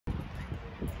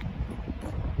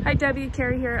Hi Debbie,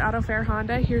 Carrie here at Auto Fair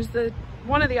Honda. Here's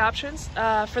one of the options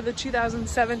for the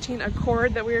 2017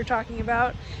 Accord that we were talking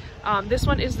about. This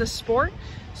one is the Sport,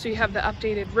 so you have the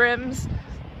updated rims,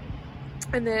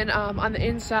 and then on the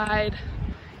inside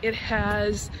it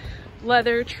has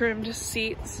leather trimmed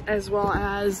seats as well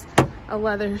as a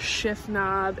leather shift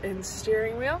knob and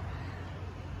steering wheel.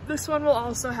 This one will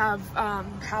also have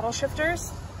paddle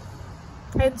shifters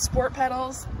and sport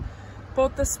pedals.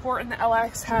 Both the Sport and the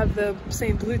LX have the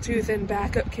same Bluetooth and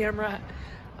backup camera,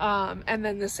 and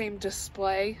then the same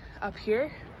display up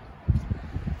here.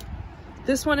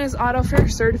 This one is Auto Fair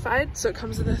certified, so it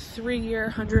comes with a 3-year,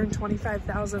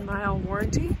 125,000 mile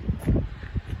warranty.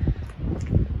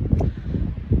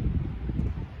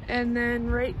 And then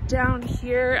right down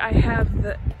here, I have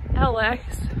the LX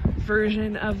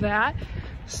version of that.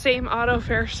 Same Auto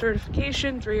Fair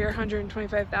certification, 3-year,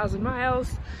 125,000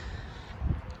 miles.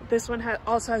 This one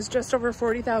also has just over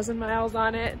 40,000 miles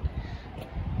on it.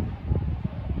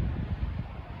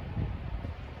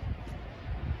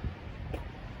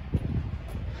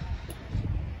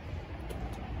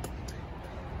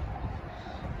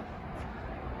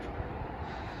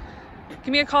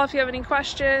 Give me a call if you have any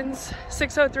questions,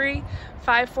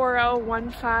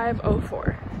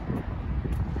 603-540-1504.